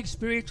doesn't make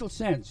spiritual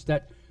sense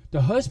that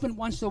the husband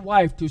wants the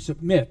wife to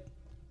submit,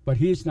 but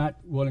he's not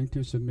willing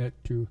to submit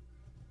to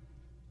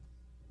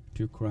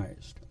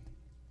Christ.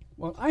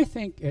 Well, I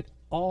think it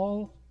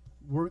all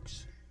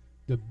works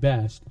the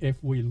best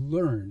if we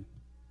learn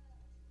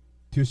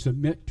to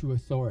submit to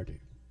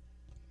authority.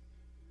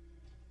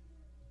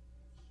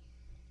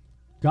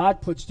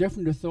 God puts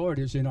different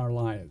authorities in our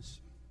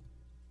lives.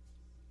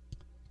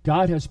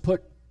 God has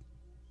put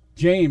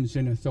James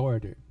in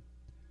authority.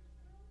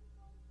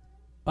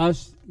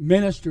 Us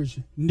ministers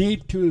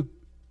need to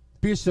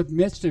be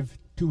submissive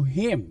to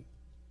him.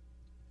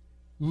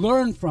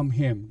 Learn from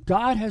him.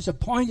 God has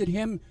appointed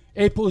him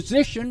a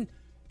position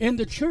in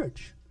the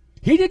church.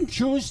 He didn't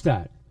choose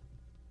that.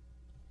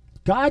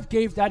 God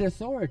gave that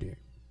authority.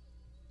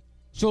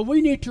 So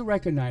we need to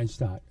recognize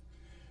that.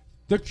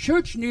 The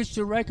church needs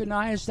to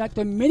recognize that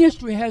the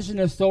ministry has an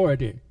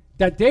authority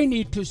that they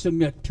need to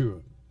submit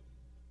to.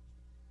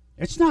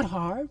 It's not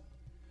hard.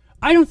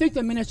 I don't think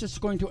the minister is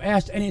going to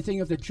ask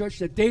anything of the church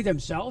that they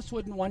themselves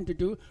wouldn't want to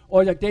do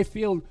or that they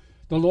feel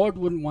the Lord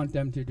wouldn't want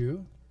them to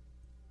do.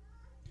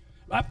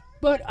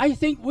 But I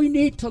think we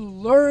need to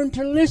learn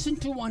to listen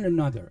to one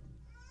another.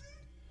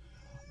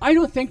 I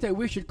don't think that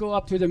we should go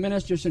up to the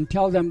ministers and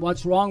tell them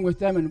what's wrong with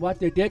them and what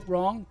they did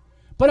wrong,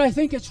 but I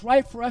think it's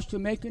right for us to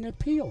make an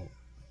appeal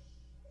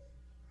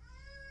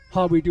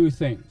how we do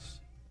things.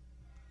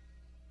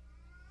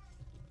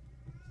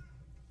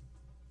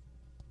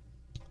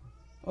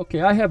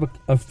 Okay, I have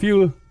a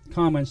few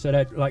comments that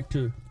I'd like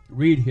to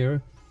read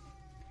here.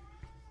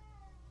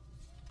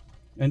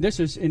 And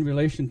this is in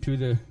relation to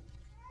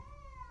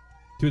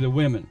the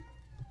women.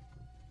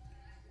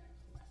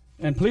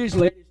 And please,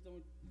 ladies,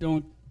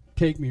 don't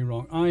take me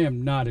wrong. I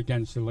am not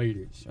against the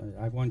ladies.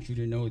 I want you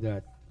to know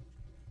that.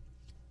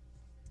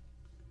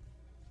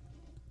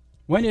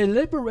 When a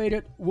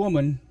liberated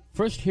woman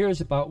first hears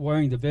about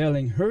wearing the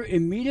veiling, her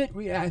immediate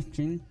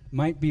reaction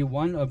might be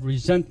one of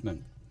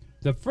resentment.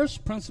 The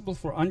first principle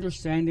for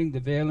understanding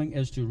the veiling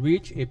is to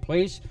reach a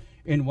place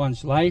in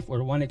one's life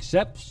where one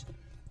accepts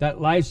that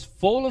life's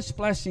fullest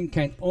blessing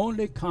can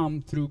only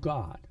come through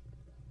God.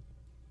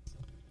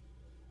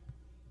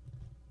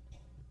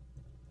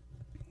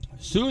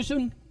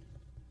 Susan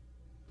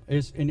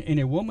is in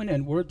A Woman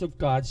and Word of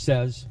God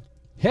says,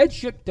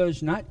 headship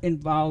does not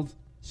involve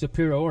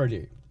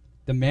superiority.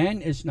 The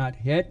man is not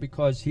head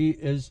because he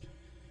is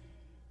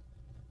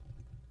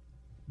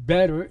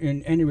better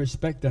in any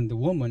respect than the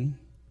woman.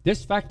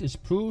 This fact is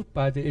proved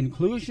by the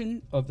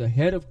inclusion of the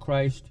head of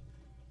Christ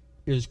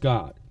is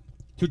God.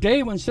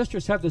 Today, when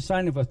sisters have the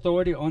sign of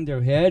authority on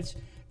their heads,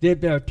 they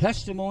bear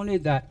testimony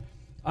that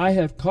I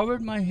have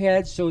covered my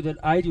head so that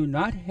I do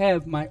not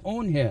have my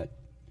own head.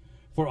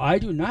 For I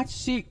do not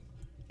seek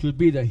to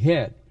be the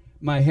head.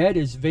 My head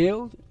is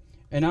veiled,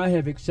 and I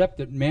have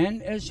accepted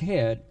man as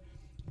head.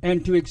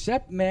 And to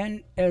accept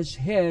man as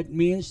head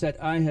means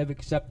that I have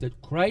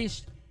accepted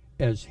Christ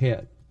as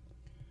head.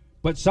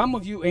 But some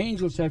of you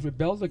angels have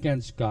rebelled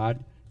against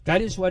God.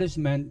 That is what is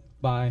meant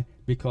by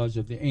because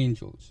of the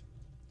angels.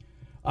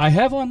 I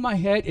have on my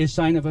head a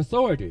sign of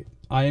authority.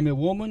 I am a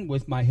woman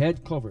with my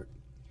head covered.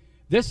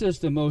 This is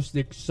the most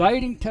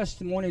exciting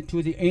testimony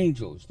to the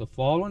angels, the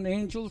fallen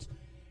angels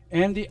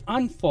and the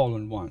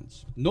unfallen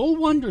ones. No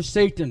wonder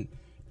Satan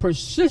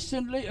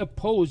persistently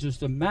opposes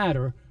the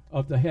matter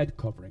of the head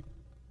covering.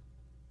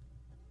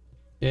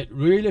 It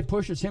really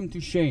pushes him to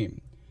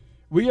shame.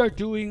 We are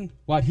doing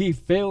what he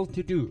failed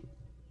to do.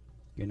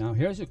 Okay, now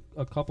here's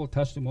a couple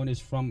testimonies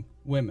from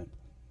women.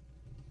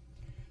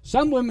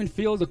 Some women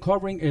feel the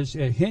covering is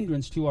a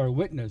hindrance to our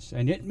witness,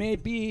 and it may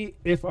be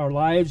if our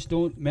lives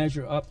don't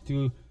measure up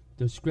to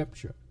the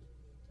Scripture.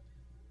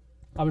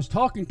 I was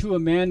talking to a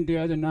man the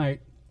other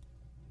night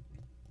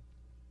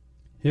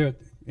here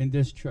in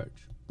this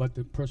church, but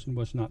the person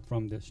was not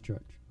from this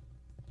church.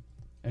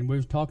 And we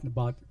were talking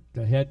about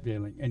the head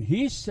veiling, and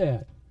he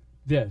said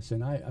this,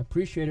 and I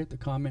appreciated the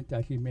comment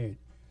that he made.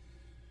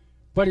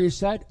 But he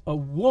said a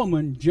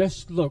woman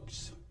just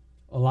looks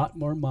a lot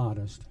more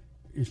modest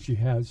if she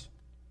has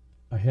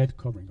a head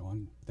covering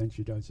on than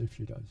she does if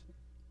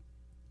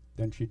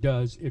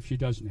she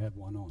doesn't have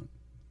one on.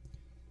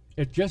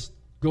 It just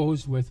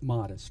goes with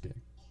modesty.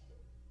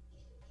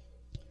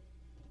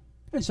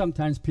 And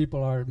sometimes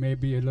people are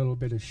maybe a little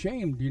bit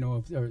ashamed,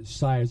 of their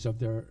size of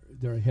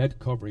their head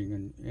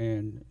covering,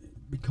 and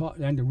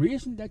the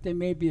reason that they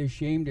may be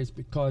ashamed is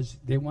because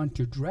they want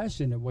to dress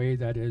in a way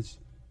that is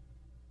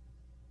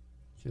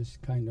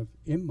just kind of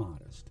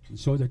immodest. And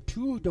so the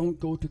two don't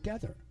go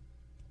together.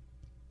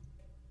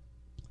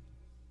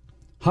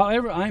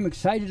 However, I'm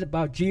excited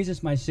about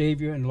Jesus, my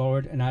Savior and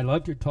Lord, and I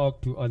love to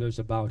talk to others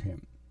about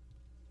him.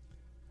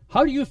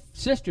 How do you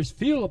sisters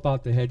feel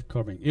about the head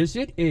covering? Is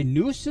it a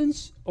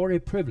nuisance or a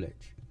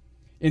privilege?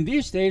 In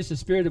these days, the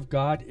Spirit of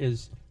God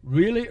is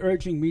really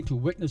urging me to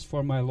witness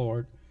for my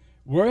Lord.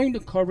 Wearing the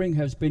covering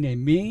has been a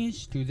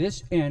means to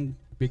this end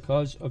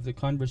because of the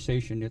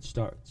conversation it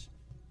starts.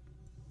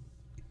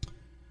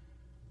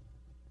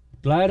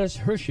 Gladys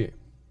Hershey.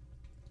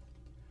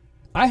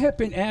 I have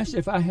been asked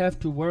if I have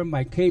to wear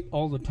my cape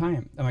all the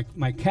time,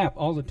 my cap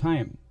all the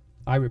time.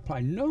 I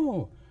reply,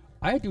 no,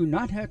 I do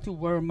not have to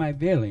wear my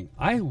veiling.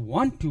 I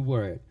want to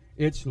wear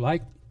it.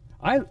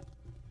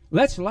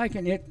 Let's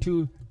liken it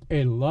to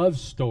a love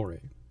story.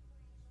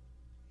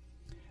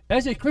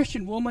 As a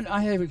Christian woman,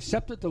 I have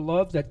accepted the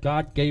love that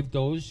God gave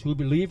those who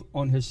believe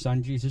on his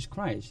Son, Jesus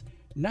Christ.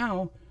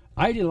 Now,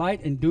 I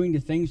delight in doing the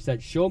things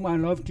that show my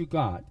love to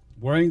God.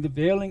 Wearing the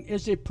veiling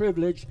is a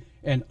privilege,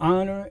 an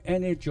honor,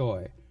 and a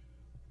joy.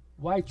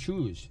 Why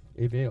choose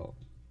a veil?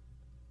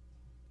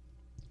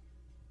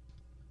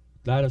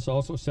 Gladys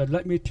also said,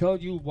 let me tell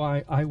you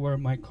why I wear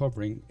my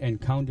covering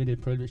and count it a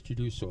privilege to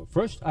do so.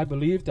 First, I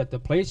believe that the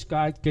place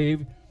God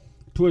gave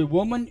to a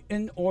woman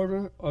in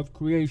order of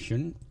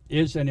creation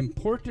is an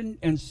important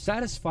and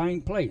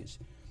satisfying place.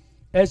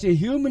 As a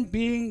human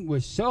being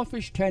with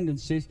selfish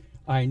tendencies,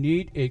 I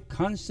need a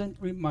constant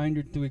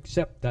reminder to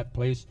accept that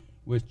place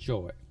with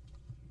joy.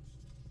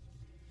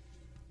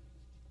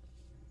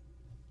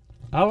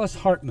 Alice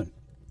Hartman,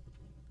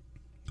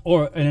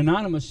 or an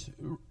anonymous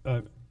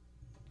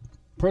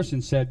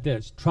person said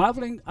this,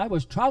 I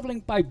was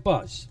traveling by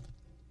bus.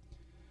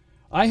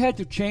 I had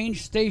to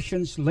change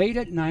stations late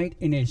at night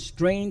in a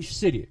strange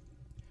city.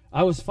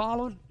 I was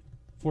followed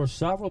for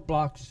several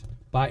blocks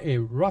by a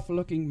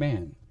rough-looking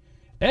man.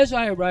 As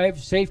I arrived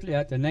safely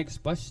at the next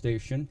bus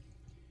station,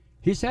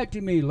 he said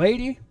to me,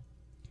 lady,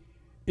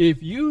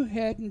 if you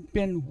hadn't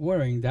been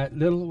wearing that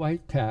little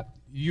white cap,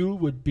 you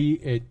would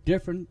be a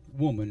different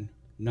woman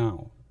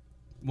now.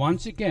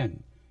 Once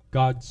again,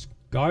 God's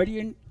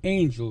guardian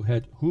angel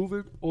had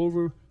hovered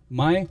over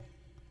my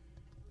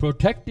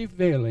protective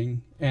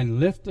veiling and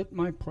lifted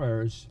my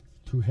prayers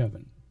to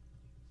heaven.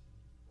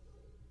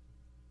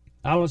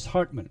 Alice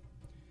Hartman,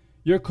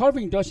 your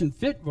carving doesn't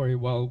fit very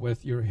well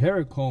with your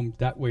hair combed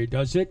that way,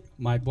 does it?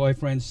 My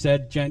boyfriend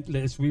said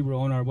gently as we were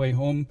on our way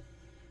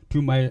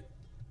to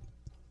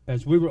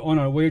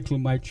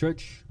my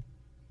church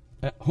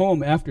at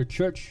home after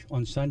church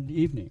on Sunday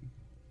evening.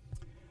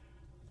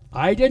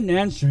 I didn't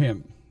answer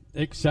him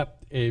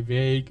except a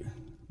vague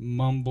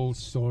mumble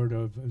sort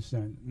of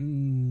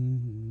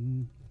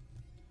assent.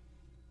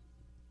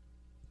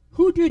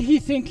 Who did he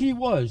think he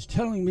was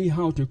telling me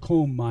how to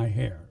comb my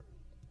hair?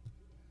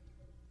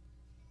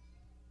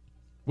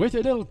 With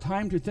a little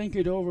time to think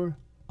it over,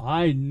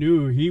 I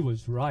knew he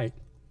was right.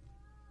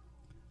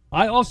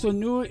 I also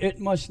knew it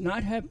must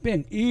not have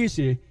been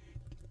easy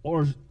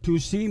or to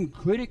seem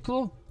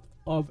critical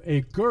of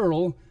a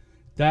girl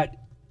that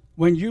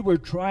when you were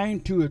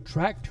trying to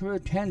attract her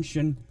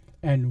attention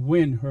and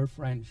win her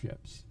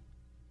friendships.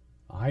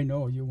 I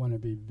know you want to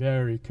be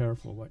very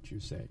careful what you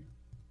say.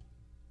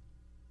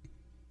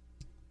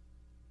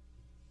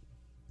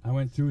 I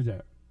went through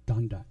there,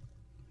 done that.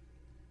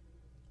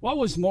 What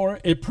was more,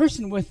 a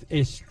person with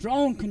a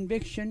strong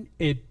conviction,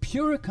 a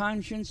pure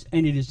conscience,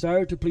 and a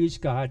desire to please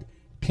God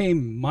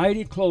came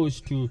mighty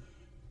close to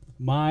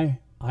my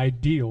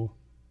ideal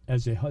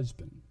as a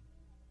husband,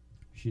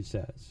 she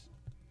says.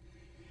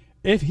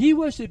 If he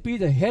was to be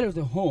the head of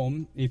the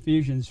home,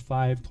 Ephesians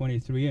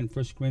 5:23 and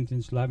 1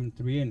 Corinthians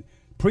 11:3, and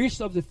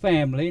priest of the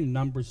family, in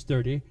Numbers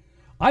 30,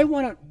 I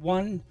wanted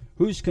one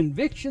whose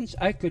convictions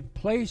I could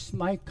place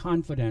my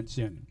confidence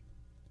in.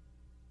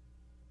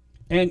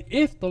 And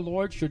if the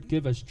Lord should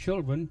give us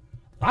children,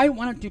 I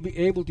wanted to be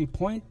able to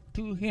point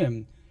to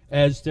him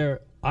as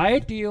their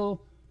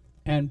ideal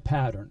and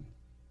pattern.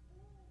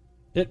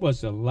 It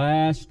was the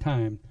last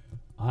time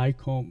I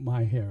combed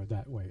my hair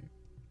that way.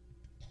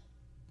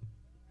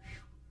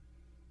 Whew.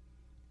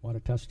 What a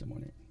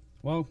testimony.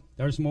 Well,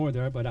 there's more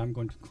there, but I'm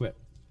going to quit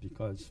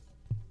because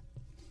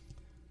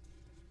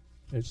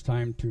it's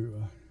time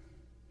to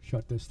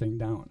shut this thing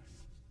down.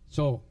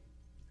 So,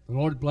 the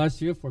Lord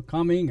bless you for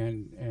coming,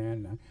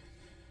 and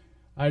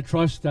I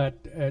trust that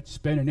it's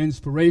been an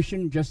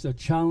inspiration, just a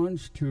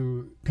challenge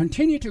to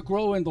continue to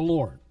grow in the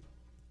Lord.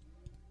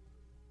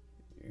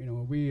 You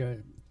know,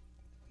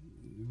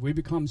 we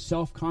become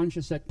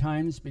self-conscious at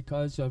times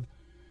because of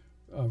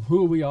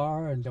who we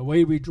are and the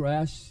way we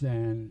dress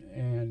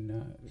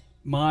and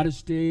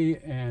modesty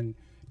and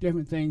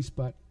different things,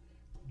 but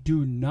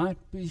do not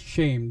be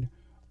ashamed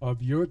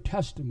of your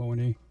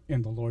testimony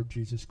in the Lord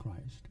Jesus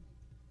Christ.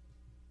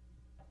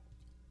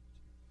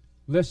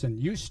 Listen,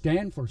 you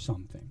stand for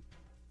something.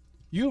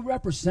 You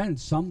represent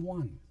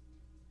someone.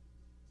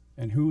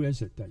 And who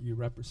is it that you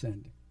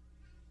represent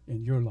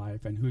in your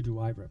life, and who do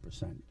I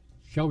represent?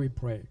 Shall we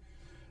pray?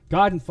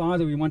 God and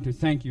Father, we want to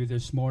thank you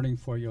this morning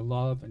for your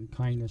love and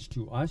kindness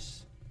to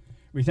us.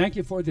 We thank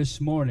you for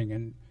this morning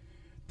and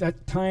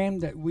that time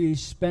that we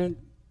spent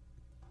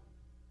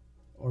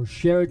or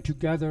shared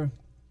together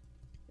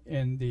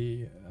in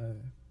the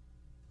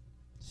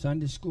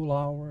Sunday school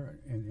hour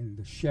and in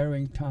the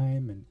sharing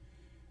time and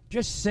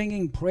just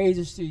singing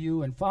praises to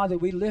you. And Father,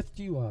 we lift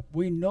you up.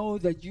 We know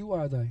that you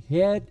are the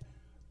head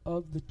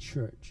of the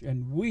church,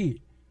 and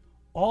we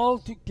all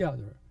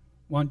together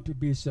want to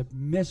be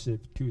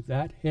submissive to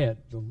that head,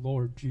 the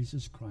Lord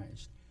Jesus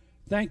Christ.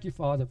 Thank you,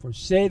 Father, for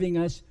saving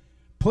us,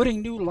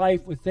 putting new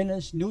life within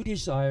us, new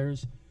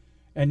desires,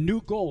 and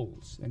new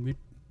goals. And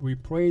we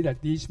pray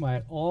that these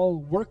might all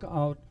work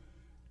out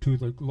to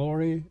the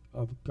glory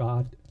of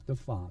God the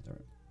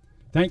Father.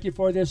 Thank you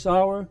for this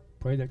hour.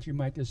 Pray that you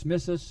might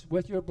dismiss us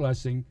with your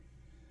blessing.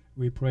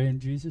 We pray in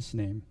Jesus'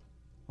 name.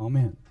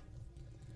 Amen.